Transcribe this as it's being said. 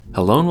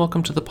Hello and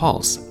welcome to The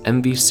Pulse,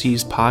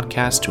 MVC's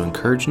podcast to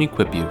encourage and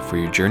equip you for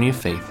your journey of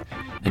faith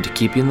and to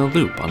keep you in the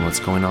loop on what's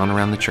going on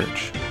around the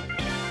church.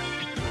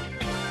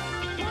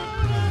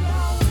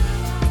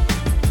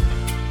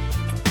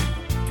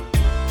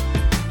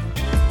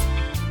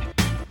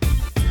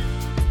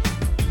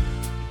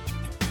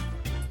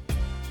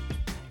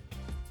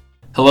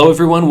 Hello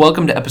everyone,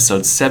 welcome to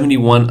episode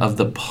 71 of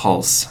The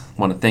Pulse. I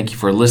want to thank you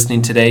for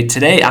listening today.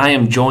 Today I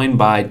am joined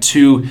by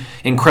two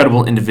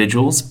incredible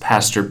individuals,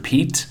 Pastor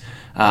Pete,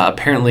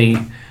 apparently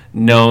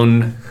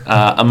known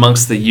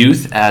amongst the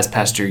youth as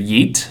Pastor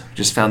Yeet.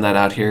 Just found that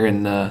out here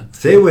in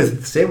Say it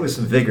with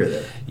some vigor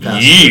there.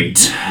 Pastor.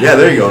 Yeet. Yeah,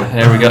 there you go.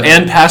 There we go.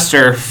 And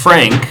Pastor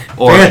Frank,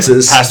 or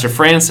Pastor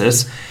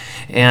Francis.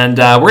 And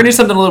we're going to do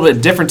something a little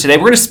bit different today.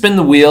 We're going to spin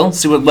the wheel,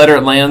 see what letter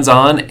it lands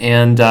on,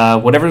 and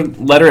whatever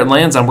letter it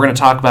lands on, we're going to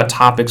talk about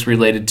topics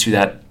related to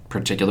that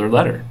particular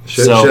letter.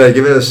 Should I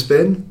give it a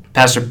spin?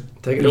 Pastor,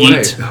 take it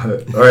away.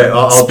 All right,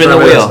 I'll spin the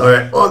wheel. All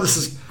right. Oh, this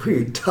is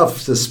pretty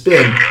tough to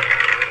spin.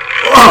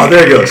 Oh,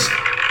 there it goes.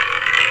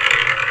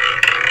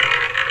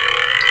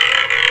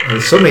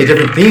 There's so many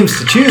different themes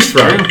to choose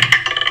from.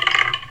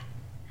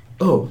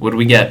 Oh, what do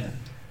we get?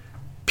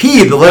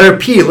 P, the letter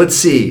P. Let's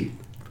see.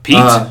 Pete?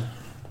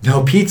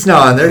 No, Pete's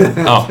not on there.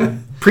 Oh.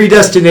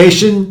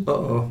 Predestination.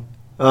 Uh-oh.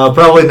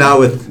 Probably not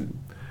with...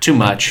 Too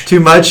much. Too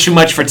much? Too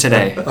much for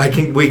today.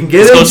 We can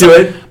get into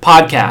it.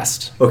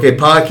 Podcast. Okay,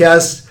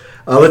 podcast.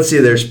 Let's see.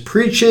 There's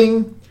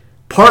preaching,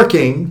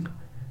 parking,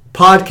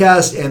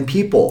 podcast, and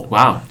people.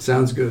 Wow.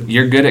 Sounds good.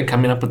 You're good at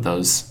coming up with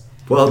those.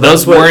 Well,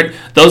 those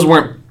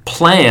weren't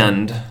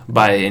planned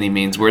by any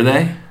means, were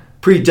they?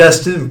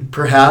 Predestined,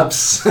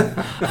 perhaps.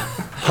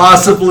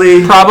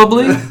 Possibly.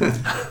 Probably.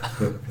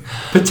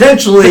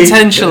 Potentially.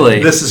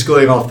 This is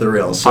going off the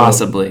rails. So.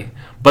 Possibly.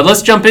 But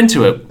let's jump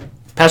into it.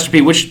 Pastor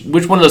P, which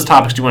one of those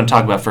topics do you want to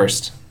talk about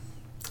first?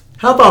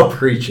 How about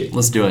preaching?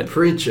 Let's do it.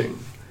 Preaching,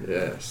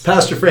 yes.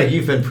 Pastor Frank,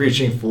 you've been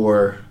preaching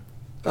for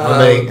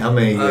how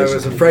many years? I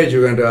was afraid you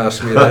were going to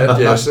ask me that.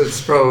 Yes,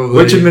 it's probably...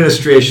 Which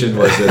administration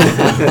was it?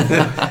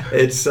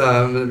 It's,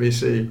 let me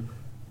see.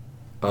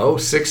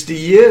 60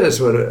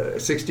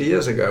 years. 60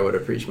 years ago I would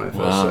have preached my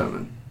first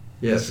sermon.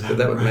 Yes, but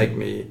that would make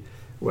me...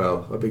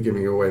 Well, I'll be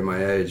giving away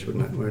my age,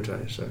 won't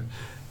I? So,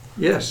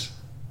 yes.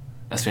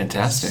 That's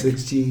fantastic.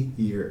 60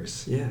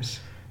 years. Yes.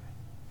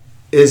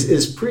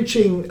 Is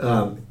preaching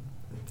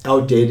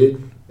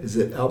outdated? Is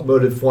it an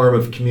outmoded form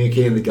of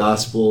communicating the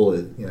gospel?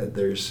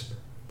 There's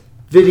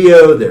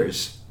video,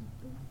 there's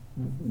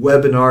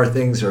webinar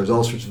things, there's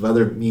all sorts of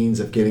other means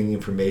of getting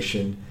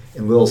information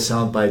in little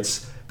sound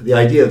bites. But the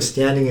idea of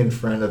standing in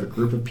front of a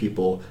group of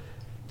people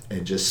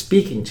and just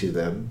speaking to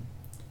them,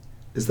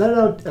 is that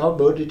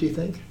outmoded, do you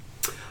think?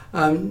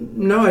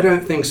 No, I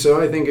don't think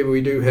so. I think we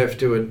do have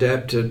to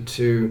adapt it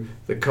to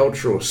the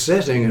cultural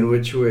setting in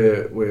which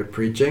we're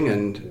preaching,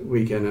 and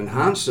we can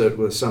enhance it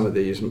with some of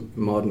these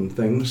modern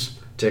things,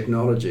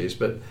 technologies.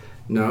 But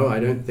no, I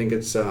don't think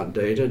it's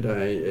outdated.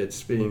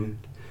 It's been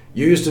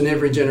used in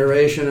every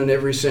generation and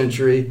every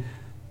century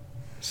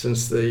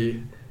since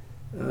the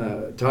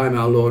time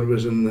our Lord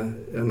was in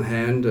the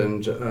hand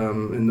and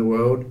in the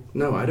world.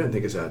 No, I don't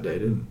think it's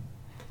outdated.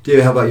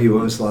 David, how about you?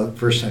 When was the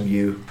first time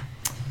you...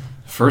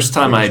 First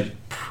time I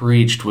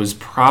preached was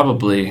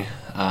probably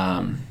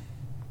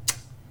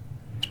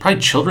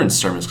children's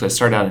sermons, because I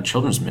started out in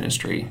children's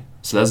ministry.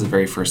 So that was the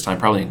very first time,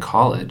 probably in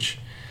college,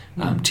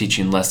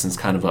 teaching lessons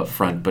kind of up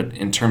front. But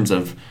in terms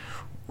of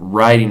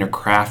writing or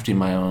crafting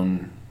my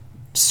own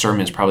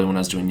sermons, probably when I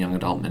was doing young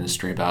adult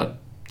ministry about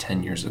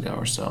 10 years ago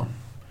or so.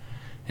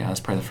 Yeah, that's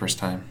probably the first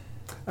time.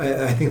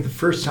 I think the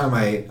first time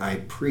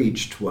I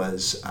preached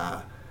was...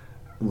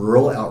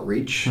 Rural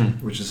Outreach,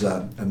 which is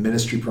a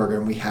ministry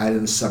program we had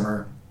in the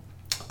summer,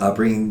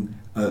 bringing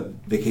a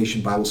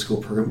vacation Bible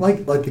school program,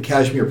 like the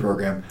Kashmir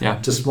program,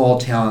 to small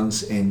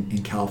towns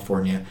in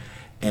California.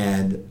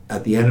 And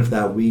at the end of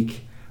that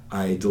week,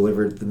 I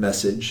delivered the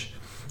message,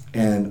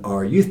 and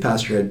our youth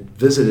pastor had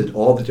visited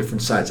all the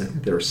different sites. I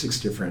think there were 6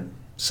 different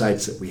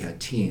sites that we had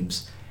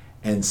teams,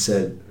 and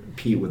said,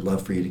 Pete, would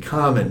love for you to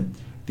come. And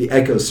the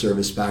Echo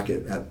service back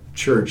at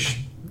church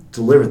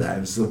delivered that.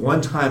 It was the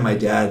one time my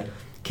dad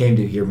came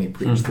to hear me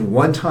preach. The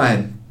one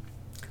time,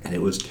 and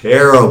it was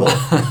terrible.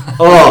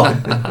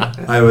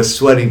 I was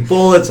sweating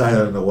bullets. I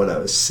don't know what I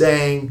was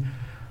saying.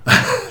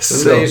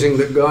 It's amazing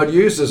that God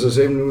uses us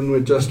even when we're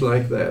just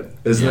like that.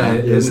 Isn't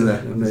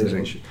that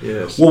amazing?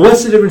 Yes. Well,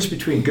 what's the difference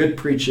between good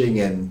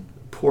preaching and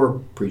poor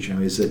preaching? I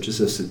mean, is it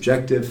just a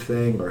subjective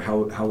thing, or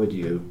how would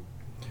you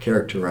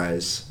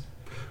characterize?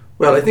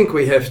 Well, I think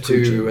we have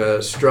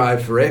to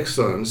strive for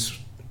excellence.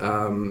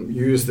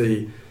 Use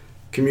the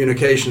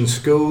communication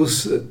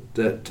skills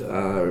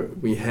that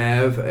we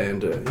have,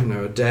 and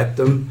adapt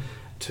them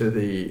to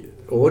the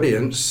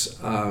audience.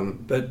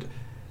 But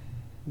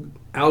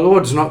our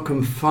Lord's not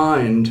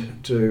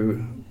confined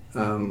to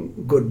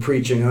good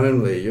preaching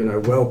only.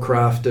 Well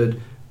crafted,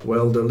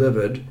 well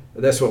delivered.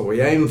 That's what we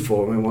aim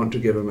for. We want to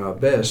give Him our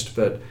best.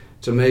 But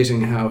it's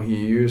amazing how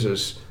He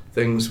uses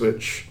things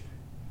which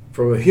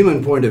from a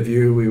human point of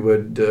view, we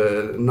would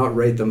not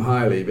rate them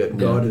highly, but Yeah.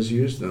 God has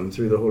used them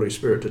through the Holy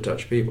Spirit to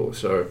touch people.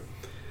 So,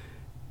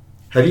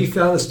 Have you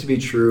found this to be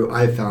true?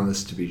 I found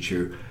this to be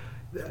true.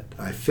 That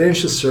I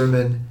finish a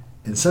sermon,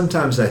 and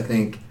sometimes I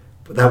think,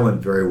 but that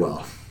went very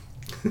well,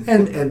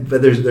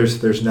 but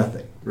there's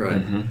nothing.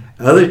 right. Mhm.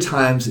 Other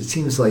times, it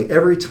seems like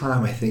every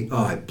time I think,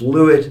 oh, I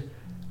blew it.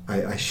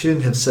 I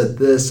shouldn't have said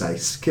this. I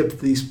skipped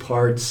these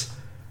parts.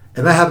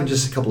 And that happened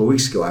just a couple of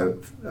weeks ago.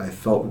 I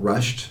felt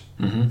rushed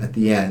Mhm. at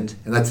the end.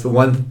 And that's the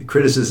one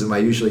criticism I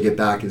usually get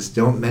back is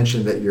don't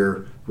mention that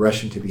you're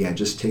rushing to the end.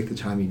 Just take the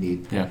time you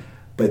need. Yeah.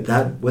 But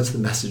what's the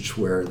message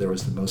where there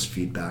was the most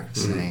feedback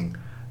saying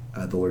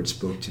the Lord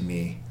spoke to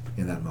me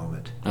in that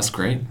moment? That's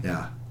great.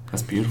 Yeah.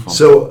 That's beautiful.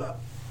 So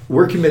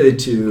we're committed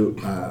to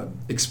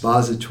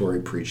expository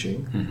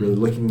preaching, really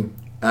looking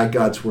at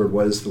God's word.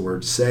 What does the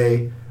word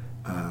say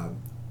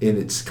in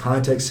its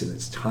context, in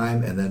its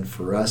time, and then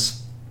for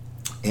us.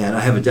 And I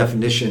have a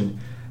definition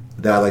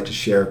that I'd like to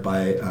share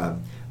by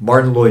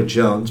Martin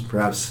Lloyd-Jones.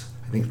 Perhaps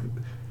I think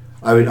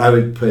I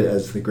would put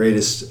as the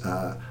greatest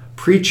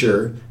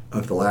preacher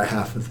of the latter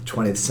half of the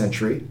 20th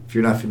century. If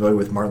you're not familiar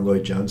with Martin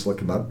Lloyd-Jones,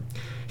 look him up.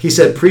 He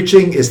said,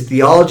 "Preaching is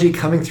theology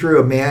coming through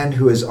a man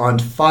who is on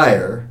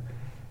fire,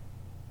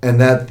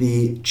 and that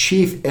the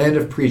chief end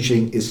of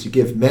preaching is to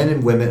give men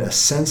and women a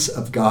sense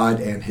of God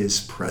and his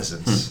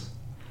presence."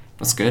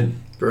 That's good.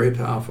 Very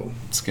powerful.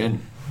 That's good.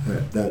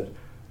 That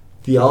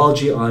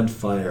theology on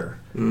fire.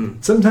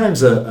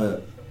 Sometimes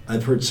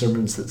I've heard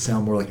sermons that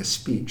sound more like a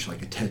speech,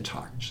 like a TED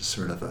Talk, just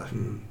sort of a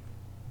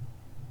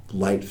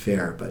light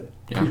fare. But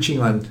Yeah. preaching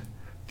on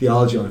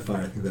theology on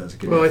fire, I think that was a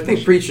good Well, I think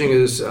definition. preaching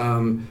is,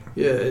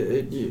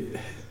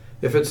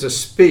 if it's a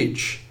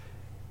speech,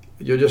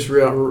 you're just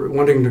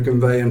wanting to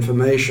convey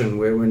information,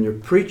 where when you're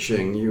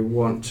preaching, you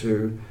want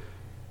to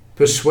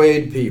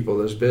persuade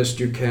people as best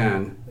you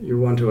can. You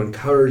want to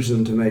encourage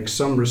them to make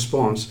some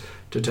response,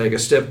 to take a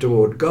step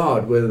toward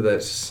God, whether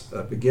that's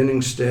a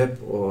beginning step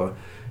or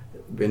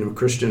been a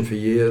Christian for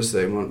years.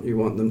 You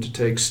want them to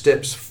take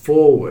steps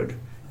forward.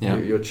 Yeah.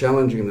 You're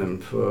challenging them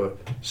for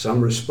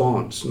some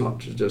response, not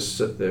to just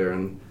sit there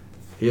and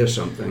hear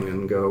something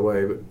and go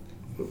away. But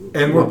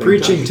And we're not being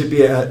preaching touched. to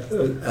be at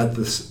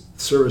the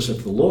service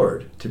of the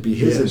Lord, to be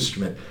his Yes.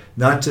 instrument,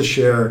 not to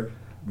share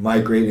my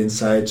great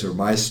insights or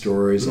my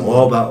stories,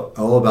 all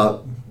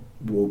about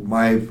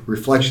my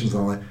reflections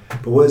on it.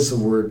 But what does the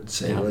Word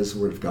say? Yeah. What does the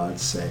Word of God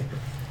say?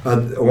 I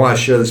want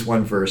to share this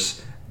one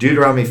verse.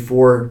 Deuteronomy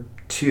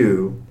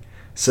 4:2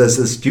 says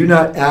this: "Do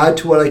not add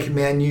to what I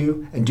command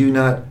you, and do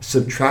not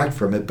subtract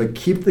from it, but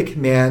keep the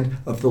command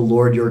of the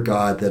Lord your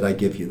God that I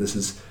give you." This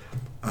is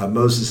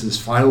Moses'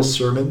 final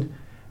sermon,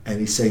 and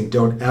he's saying,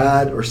 don't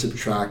add or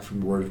subtract from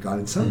the Word of God.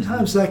 And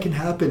sometimes that can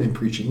happen in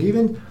preaching.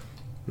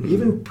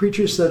 Even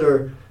preachers that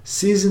are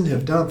seasoned,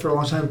 have done it for a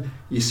long time,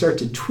 you start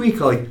to tweak,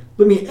 like,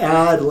 let me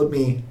add, let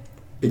me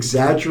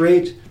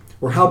exaggerate,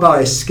 or how about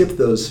I skip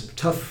those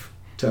tough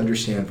to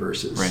understand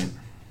verses, Right.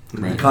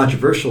 the Right.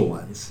 controversial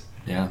ones.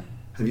 Yeah.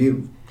 Have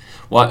you?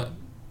 Well,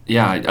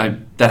 yeah,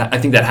 I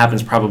think that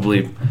happens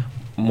probably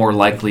more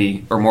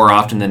likely or more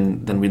often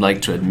than we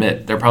like to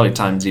admit. There are probably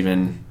times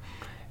even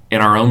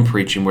in our own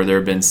preaching where there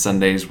have been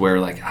Sundays where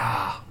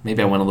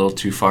maybe I went a little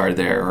too far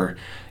there, or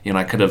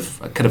I could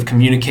have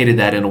communicated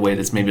that in a way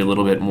that's maybe a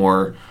little bit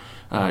more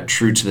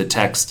true to the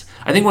text.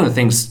 I think one of the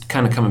things,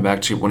 kind of coming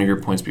back to one of your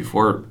points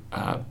before,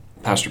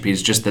 Pastor P,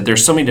 is just that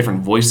there's so many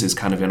different voices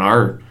kind of in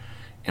our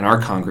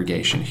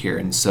congregation here,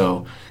 and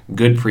so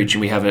good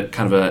preaching, we have a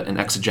kind of an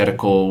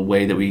exegetical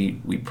way that we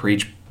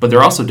preach, but there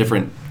are also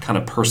different kind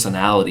of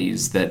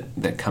personalities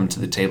that come to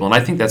the table, and I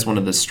think that's one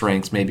of the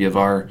strengths maybe of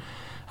our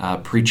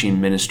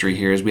preaching ministry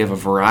here, is we have a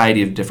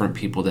variety of different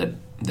people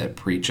that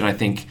preach, and I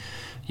think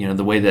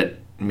the way that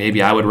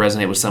maybe I would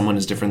resonate with someone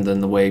is different than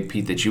the way,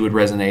 Pete, that you would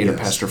resonate, or Yes.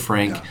 Pastor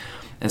Frank. Yeah.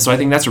 And so I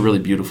think that's a really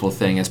beautiful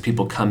thing. As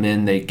people come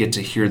in, they get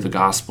to hear the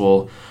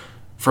gospel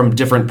from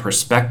different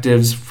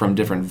perspectives, from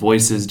different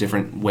voices,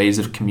 different ways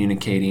of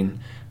communicating.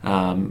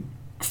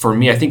 For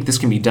me, I think this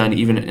can be done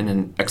even in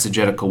an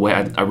exegetical way.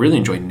 I really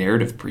enjoy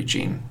narrative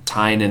preaching,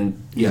 tying in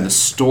the Yes.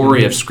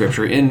 story of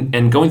Scripture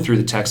and going through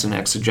the text in an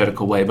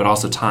exegetical way, but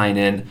also tying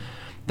in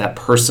that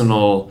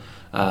personal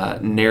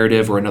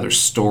narrative or another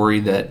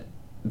story that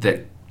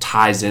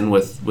ties in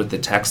with the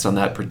text on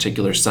that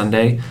particular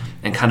Sunday,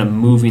 and kind of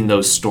moving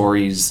those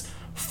stories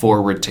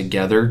forward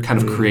together, kind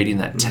of creating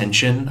that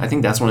tension. I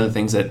think that's one of the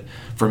things that,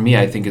 for me,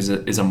 I think is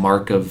a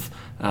mark of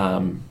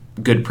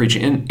good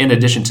preaching, in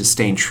addition to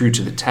staying true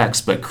to the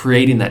text, but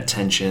creating that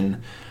tension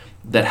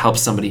that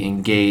helps somebody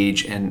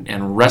engage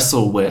and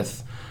wrestle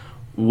with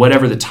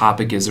whatever the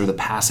topic is or the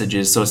passage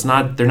is. So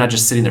they're not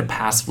just sitting there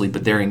passively,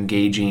 but they're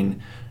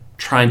engaging,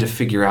 trying to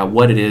figure out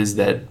what it is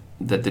that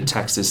the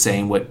text is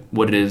saying,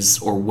 what it is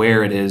or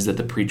where it is that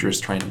the preacher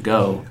is trying to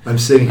go. I'm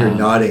sitting here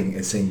nodding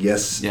and saying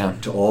yes Yeah.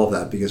 to all of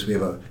that, because we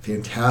have a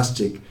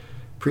fantastic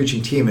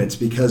preaching team, and it's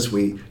because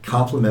we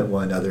complement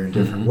one another in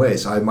different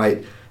ways. I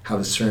might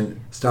have a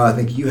certain style. I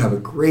think you have a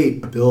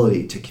great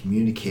ability to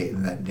communicate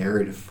in that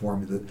narrative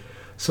form.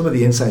 some of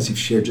the insights you've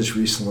shared just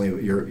recently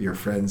with your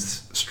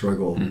friend's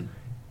struggle,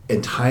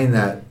 and tying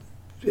that,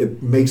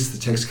 it makes the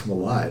text come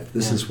alive.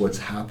 This is what's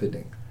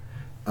happening.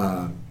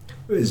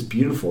 Is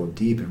beautiful and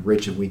deep and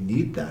rich, and we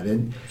need that.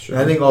 And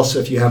I think also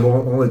if you have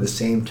only the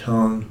same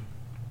tone,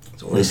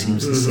 it always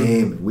seems the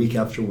same week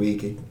after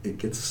week, it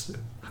gets,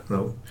 I don't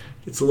know,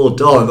 it's a little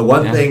dull. And the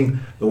one thing,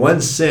 the one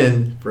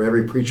sin for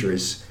every preacher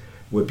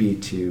would be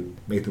to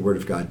make the Word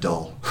of God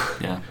dull.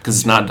 Yeah, because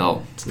it's not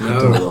dull. It's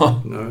not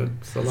dull. No,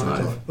 it's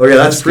alive. Okay,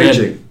 that's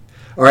preaching. Good.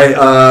 All right,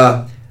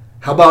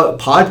 how about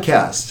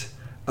podcast?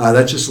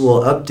 That's just a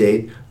little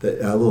update,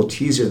 a little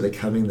teaser that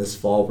coming this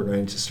fall, we're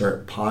going to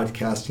start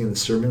podcasting the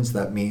sermons.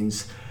 That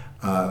means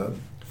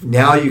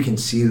now you can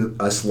see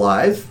us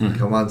live,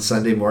 come on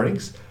Sunday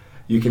mornings.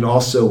 You can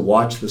also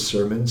watch the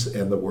sermons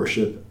and the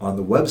worship on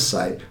the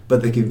website.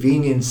 But the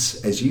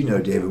convenience, as you know,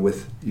 David,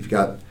 you've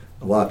got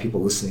a lot of people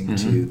listening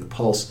to The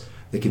Pulse,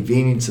 the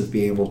convenience of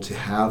being able to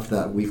have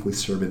that weekly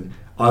sermon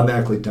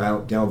automatically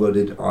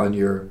downloaded on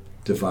your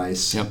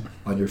device,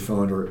 on your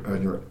phone or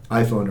on your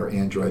iPhone or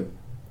Android.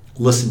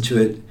 Listen to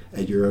it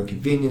at your own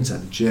convenience,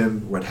 at the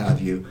gym, what have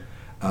you.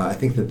 I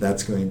think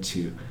that's going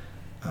to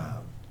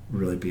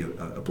really be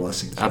a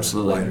blessing to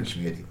the wider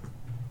community.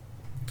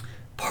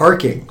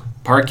 Parking.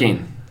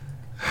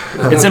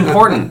 It's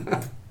important.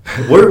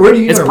 Where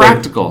do you? It's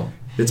practical.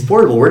 It's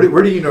portable.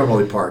 Where do you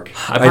normally park?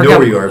 I know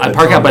where you are. I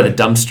park out by the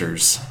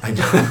dumpsters. I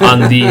know.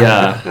 On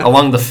the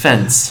along the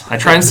fence. I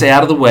try and stay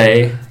out of the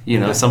way.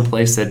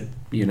 Someplace that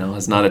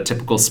is not a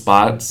typical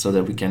spot, so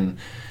that we can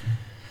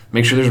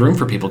make sure there's room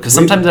for people, because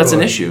sometimes that's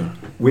an issue.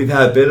 We've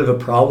had a bit of a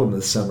problem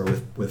this summer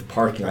with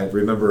parking. I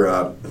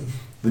remember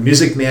the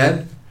Music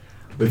Man.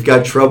 We've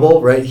got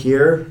trouble right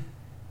here.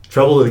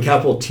 Trouble with a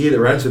capital T that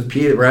rhymes with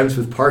P that rhymes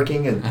with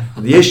parking. And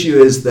the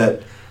issue is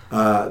that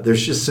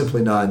there's just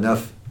simply not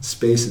enough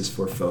spaces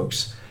for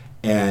folks.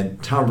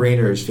 And Tom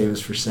Rainer is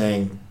famous for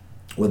saying,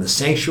 when the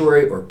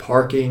sanctuary or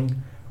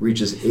parking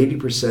reaches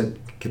 80%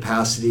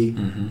 capacity,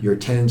 your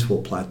attendance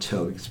will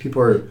plateau, because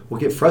people will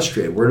get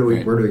frustrated. Where do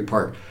we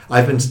park?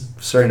 I've been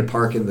starting to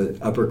park in the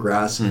upper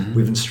grass.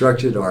 We've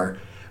instructed our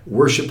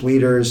worship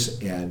leaders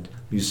and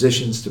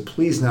musicians to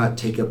please not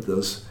take up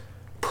those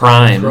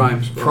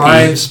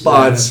prime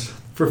spots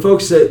for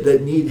folks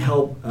that need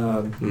help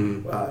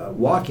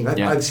walking.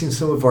 I've seen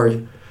some of our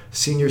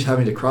seniors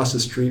having to cross the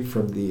street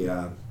from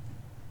the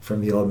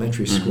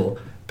elementary school.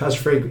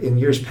 Pastor Frank, in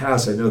years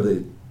past, I know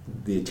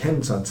the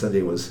attendance on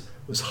Sunday was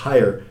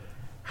higher.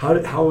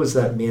 How was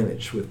that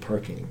managed with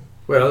parking?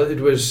 Well, it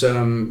was,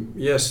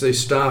 yes, the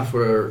staff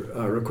were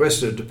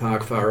requested to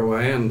park far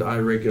away, and I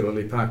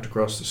regularly parked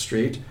across the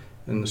street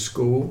in the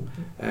school.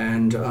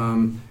 And,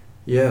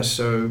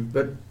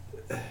 but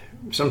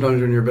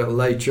sometimes when you're a bit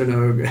late,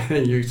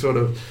 you sort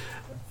of,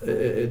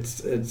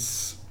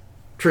 it's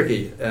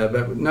tricky.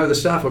 But no, the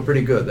staff were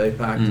pretty good. They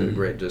parked at a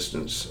great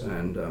distance,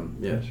 and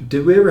yes.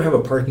 Did we ever have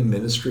a parking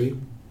ministry?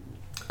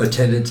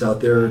 Attendants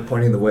out there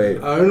pointing the way?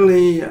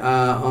 Only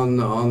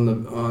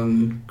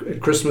on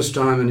Christmas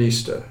time and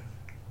Easter.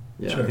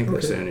 Yeah, sure. I think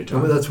that's the only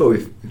time. Well, that's what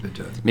we've been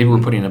doing. Maybe we're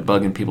putting a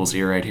bug in people's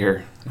ear right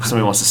here. If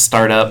somebody wants to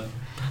start up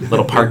a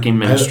little parking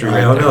ministry.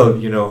 I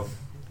don't know.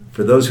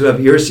 For those who have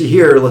ears to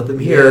hear, let them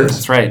hear.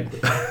 That's right.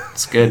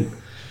 It's good.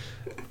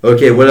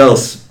 Okay, what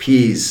else?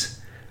 P's.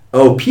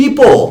 Oh,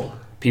 people.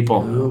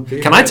 People.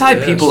 Can I tie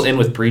people in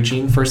with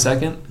preaching for a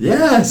second?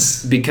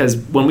 Yes. Because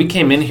when we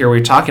came in here, we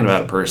were talking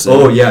about a person.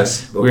 Oh,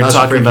 yes. Well, we were Pastor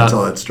talking Frank about, can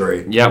tell that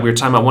story. Yeah, we were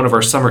talking about one of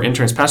our summer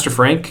interns, Pastor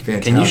Frank.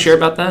 Fantastic. Can you share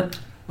about that?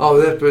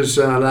 Oh, that was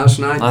last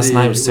night. Last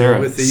night with Sarah.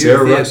 With the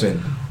Sarah youth.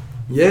 Ruckman.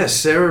 Yes,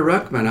 Sarah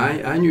Ruckman.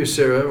 I knew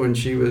Sarah when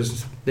she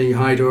was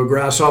knee-high to a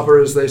grasshopper,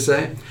 as they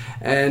say.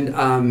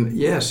 And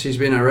yes, she's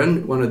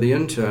been one of the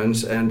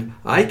interns, and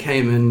I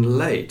came in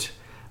late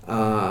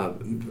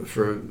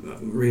for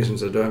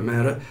reasons that don't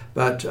matter.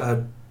 But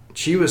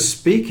she was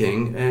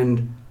speaking,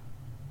 and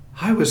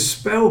I was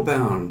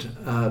spellbound,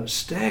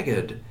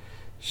 staggered.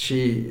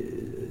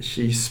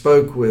 She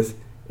spoke with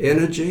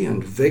energy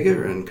and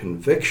vigor and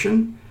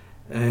conviction,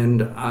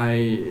 and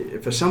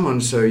for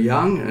someone so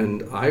young,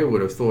 and I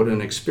would have thought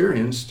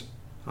inexperienced,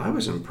 I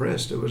was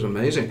impressed. It was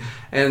amazing.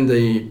 And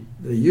the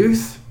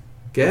youth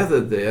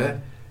gathered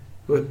there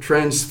were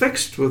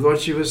transfixed with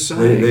what she was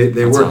saying.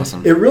 They were.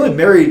 Awesome. It really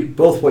married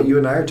both what you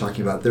and I are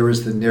talking about. There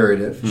was the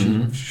narrative.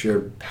 She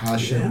shared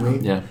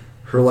passionately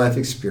her life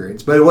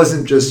experience. But it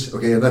wasn't just,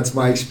 okay, that's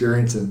my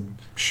experience and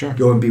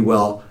go and be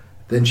well.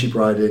 Then she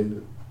brought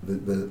in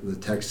the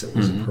text that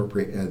was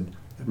appropriate, and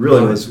it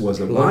really was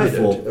a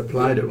wonderful...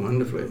 Applied it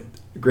wonderfully.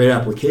 Great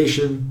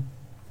application.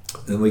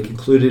 And we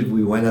concluded,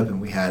 we went up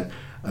and we had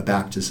a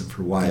baptism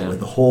for Wyatt with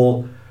the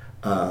whole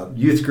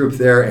youth group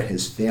there and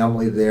his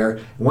family there.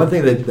 And one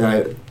thing that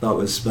I thought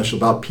was special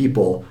about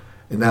people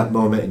in that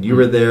moment, and you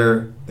were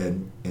there,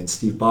 and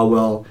Steve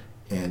Boswell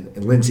and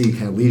Lindsay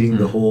kind of leading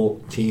the whole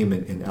team,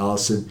 and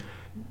Allison.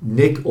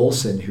 Nick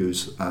Olson,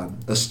 who's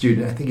a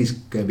student, I think he's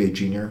going to be a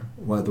junior,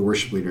 one of the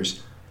worship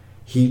leaders,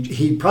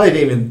 he probably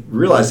didn't even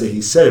realize that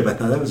he said it, but I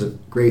thought that was a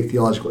great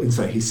theological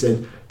insight. He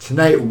said,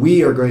 tonight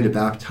we are going to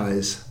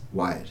baptize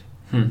Wyatt.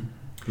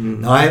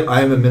 Now,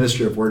 I'm a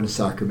minister of Word and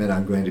Sacrament.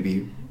 I'm going to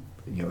be,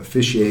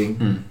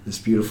 officiating this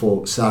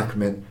beautiful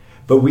sacrament.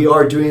 But we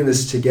are doing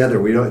this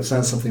together. It's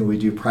not something we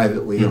do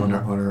privately on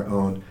our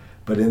own.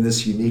 But in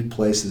this unique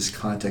place, this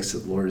context that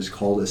the Lord has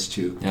called us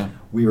to,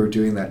 we were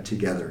doing that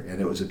together. And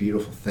it was a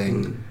beautiful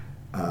thing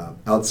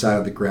outside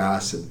of the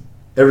grass. And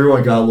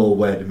everyone got a little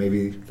wet. And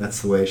maybe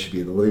that's the way it should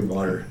be, the living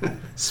water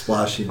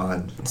splashing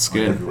on, That's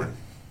good. everyone.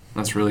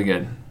 That's really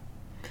good.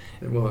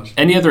 It was.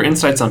 Any other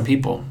insights on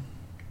people?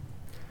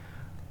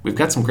 We've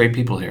got some great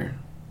people here.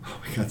 Oh,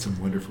 we got some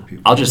wonderful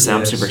people. I'll just say I'm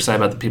Yes. super excited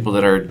about the people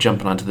that are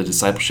jumping onto the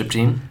discipleship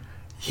team.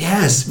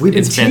 Yes, we've been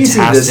It's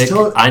teasing fantastic.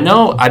 this. I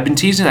know. I've been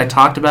teasing. I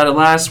talked about it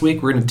last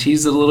week. We're going to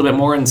tease it a little bit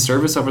more in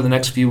service over the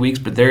next few weeks,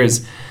 but there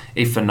is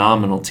a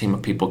phenomenal team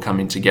of people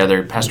coming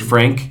together. Pastor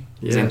Frank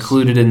is Yes.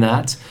 included in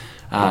that.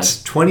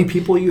 It's 20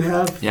 people you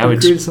have? Yeah, we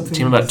recruited a something?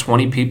 team of about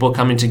 20 people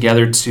coming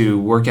together to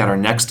work out our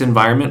next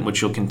environment,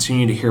 which you'll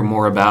continue to hear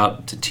more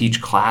about, to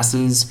teach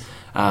classes,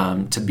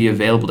 to be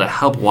available to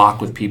help walk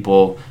with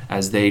people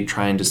as they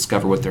try and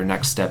discover what their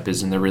next step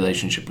is in their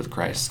relationship with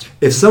Christ.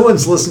 If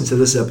someone's listened to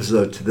this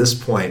episode to this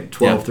point,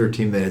 12, Yeah.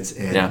 13 minutes,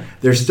 and Yeah.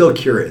 they're still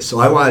curious, so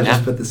I want to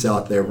just Yeah. put this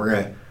out there. We're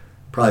going to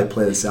probably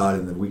play this out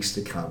in the weeks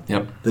to come.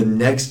 Yep. The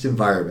next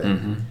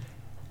environment, Mhm.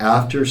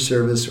 after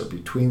service or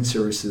between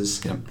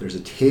services, Yep. there's a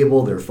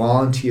table, there are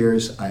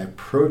volunteers. I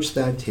approach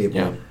that table.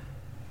 Yeah.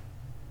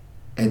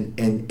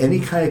 And any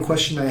kind of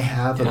question I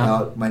have Yeah.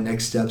 about my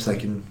next steps, I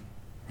can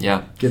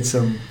Yeah. get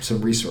some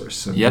resource,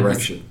 some Yep.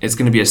 direction. It's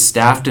going to be a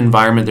staffed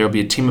environment. There will be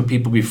a team of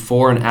people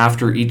before and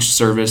after each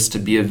service to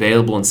be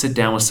available and sit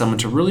down with someone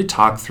to really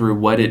talk through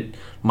what it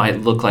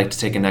might look like to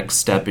take a next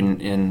step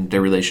in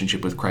their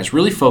relationship with Christ.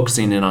 Really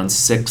focusing in on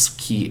 6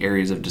 key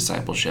areas of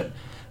discipleship: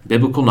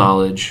 biblical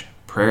knowledge,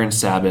 prayer and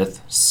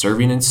Sabbath,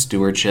 serving and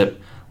stewardship,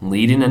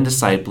 leading and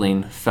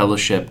discipling,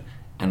 fellowship,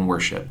 and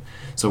worship.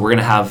 So we're going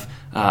to have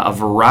a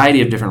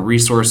variety of different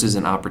resources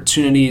and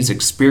opportunities,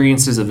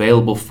 experiences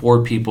available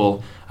for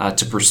people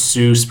to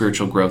pursue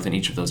spiritual growth in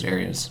each of those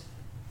areas.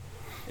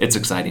 It's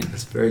exciting.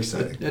 It's very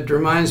exciting. It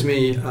reminds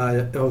me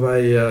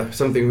of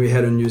something we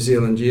had in New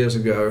Zealand years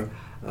ago,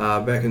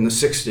 back in the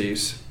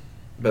 60s.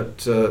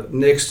 But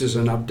Next is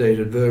an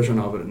updated version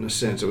of it in a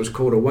sense. It was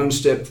called a One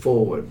Step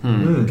Forward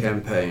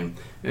campaign.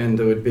 And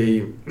there would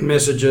be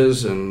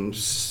messages and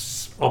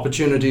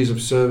opportunities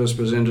of service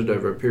presented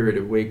over a period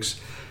of weeks.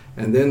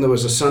 And then there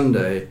was a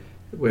Sunday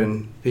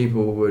when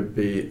people would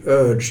be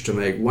urged to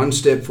make one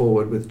step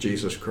forward with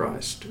Jesus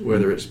Christ,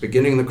 whether it's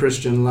beginning the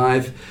Christian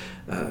life,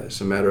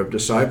 it's a matter of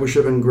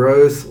discipleship and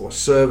growth, or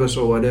service,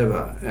 or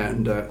whatever.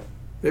 And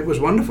it was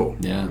wonderful.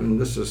 Yeah. And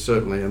this is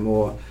certainly a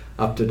more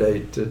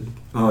up-to-date,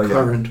 Oh, yeah.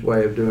 current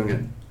way of doing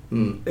it.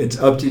 Mm. It's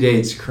up to date,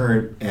 it's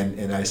current,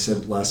 and I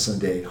said last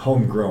Sunday,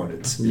 homegrown.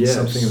 It's Yes.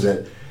 something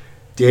that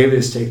David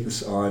has taken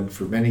this on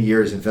for many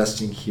years,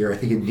 investing here. I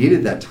think it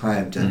needed that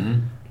time to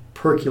Mhm.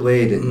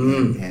 percolate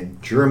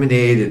and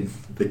germinate, and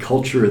the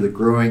culture, the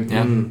growing.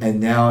 Yeah. And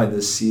now in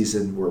this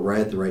season, we're right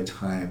at the right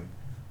time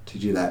to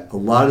do that. A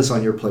lot is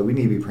on your plate. We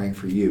need to be praying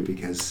for you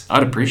because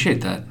I'd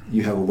appreciate that.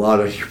 you have a lot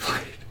on your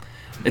plate.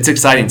 It's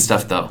exciting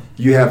stuff, though.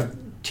 You have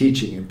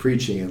teaching and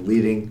preaching and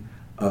leading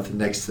of the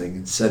next thing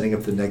and setting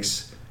up the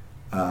next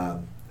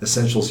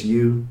Essentials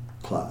U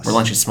class. We're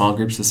launching small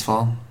groups this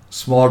fall.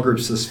 Small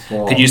groups this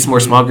fall. Could use some more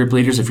small group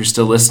leaders if you're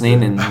still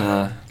listening, and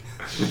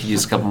we could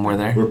use a couple more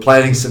there. We're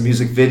planning some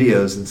music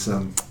videos and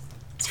some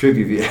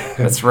tribute.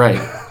 That's right.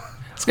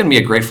 It's going to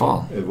be a great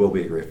fall. It will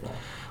be a great fall.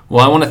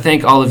 Well, I want to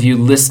thank all of you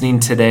listening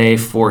today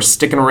for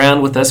sticking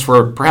around with us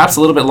for perhaps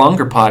a little bit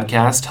longer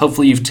podcast.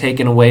 Hopefully you've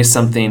taken away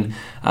something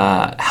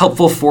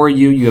helpful for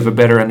you. You have a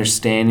better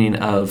understanding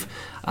of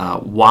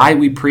why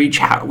we preach,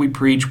 how we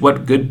preach,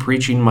 what good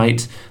preaching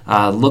might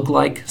look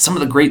like, some of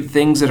the great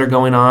things that are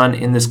going on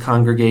in this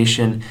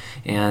congregation,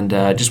 and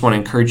just want to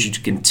encourage you to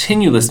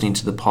continue listening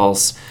to The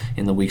Pulse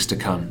in the weeks to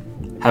come.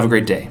 Have a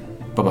great day.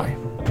 Bye-bye.